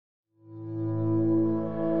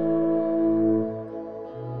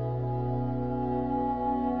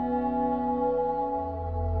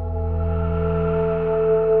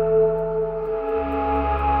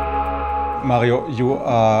Mario, you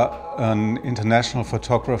are an international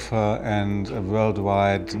photographer and a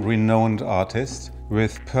worldwide renowned artist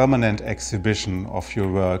with permanent exhibition of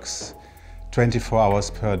your works 24 hours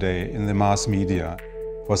per day in the mass media.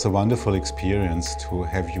 It was a wonderful experience to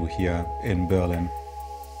have you here in Berlin.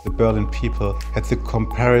 The Berlin people had the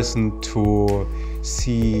comparison to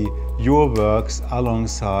see your works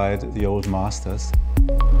alongside the old masters.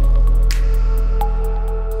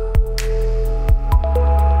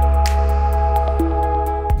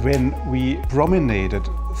 When we promenaded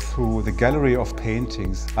through the gallery of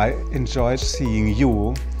paintings, I enjoyed seeing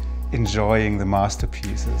you enjoying the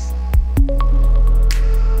masterpieces.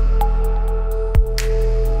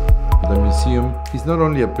 The museum is not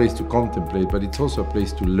only a place to contemplate, but it's also a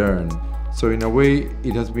place to learn. So in a way,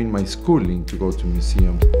 it has been my schooling to go to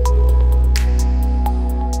museums.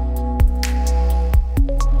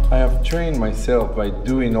 I have trained myself by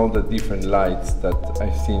doing all the different lights that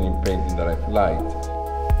I've seen in painting that I've liked.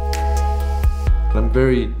 I'm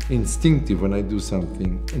very instinctive when I do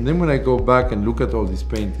something. And then when I go back and look at all these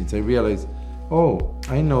paintings, I realize, oh,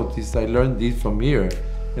 I noticed I learned this from here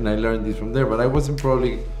and I learned this from there, but I wasn't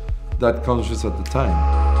probably that conscious at the time.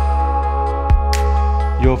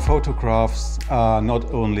 Your photographs are not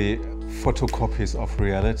only photocopies of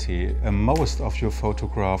reality. Most of your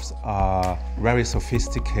photographs are very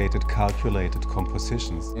sophisticated, calculated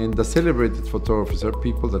compositions. And the celebrated photographers are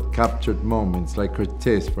people that captured moments, like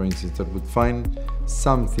Moritz, for instance, that would find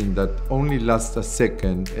something that only lasts a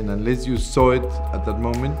second, and unless you saw it at that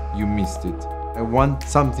moment, you missed it. I want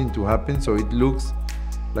something to happen so it looks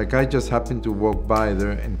like I just happened to walk by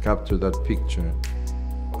there and capture that picture.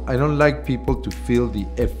 I don't like people to feel the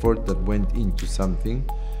effort that went into something,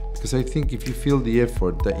 because I think if you feel the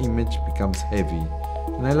effort, the image becomes heavy.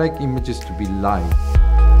 And I like images to be light.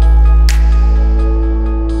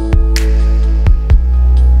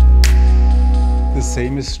 The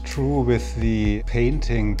same is true with the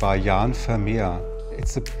painting by Jan Vermeer.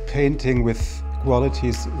 It's a painting with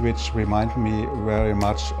qualities which remind me very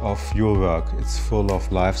much of your work. It's full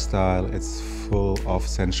of lifestyle, it's full of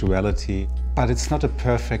sensuality, but it's not a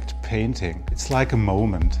perfect painting. It's like a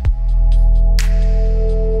moment.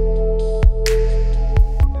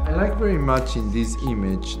 I like very much in this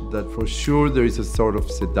image that for sure there is a sort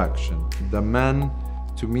of seduction. The man,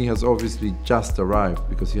 to me, has obviously just arrived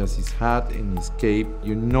because he has his hat and his cape.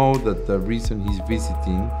 You know that the reason he's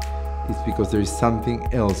visiting is because there is something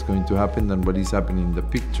else going to happen than what is happening in the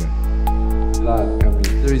picture.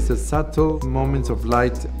 There is a subtle moments of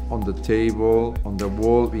light on the table, on the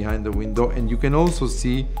wall behind the window, and you can also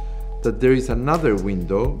see that there is another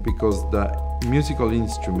window because the musical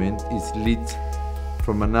instrument is lit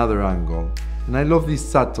from another angle. And I love these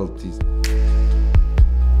subtleties.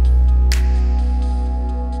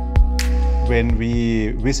 When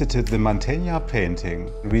we visited the Mantegna painting,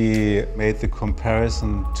 we made the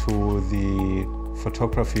comparison to the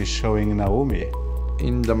photography showing Naomi.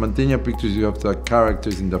 In the Mantegna pictures, you have the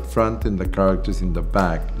characters in the front and the characters in the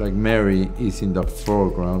back. Like Mary is in the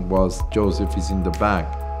foreground, whilst Joseph is in the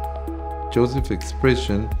back. Joseph's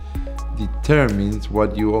expression determines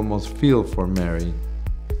what you almost feel for Mary.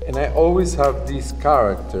 And I always have these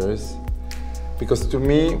characters because to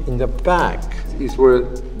me, in the back is where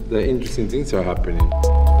the interesting things are happening.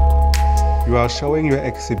 You are showing your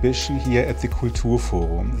exhibition here at the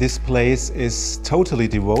Kulturforum. This place is totally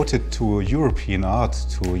devoted to European art,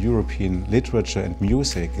 to European literature and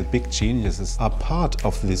music. The big geniuses are part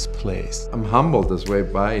of this place. I'm humbled as well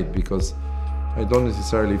by it because I don't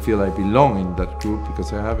necessarily feel I belong in that group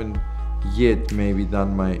because I haven't yet maybe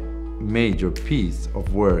done my major piece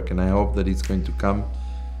of work, and I hope that it's going to come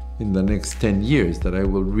in the next 10 years, that I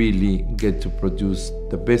will really get to produce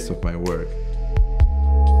the best of my work.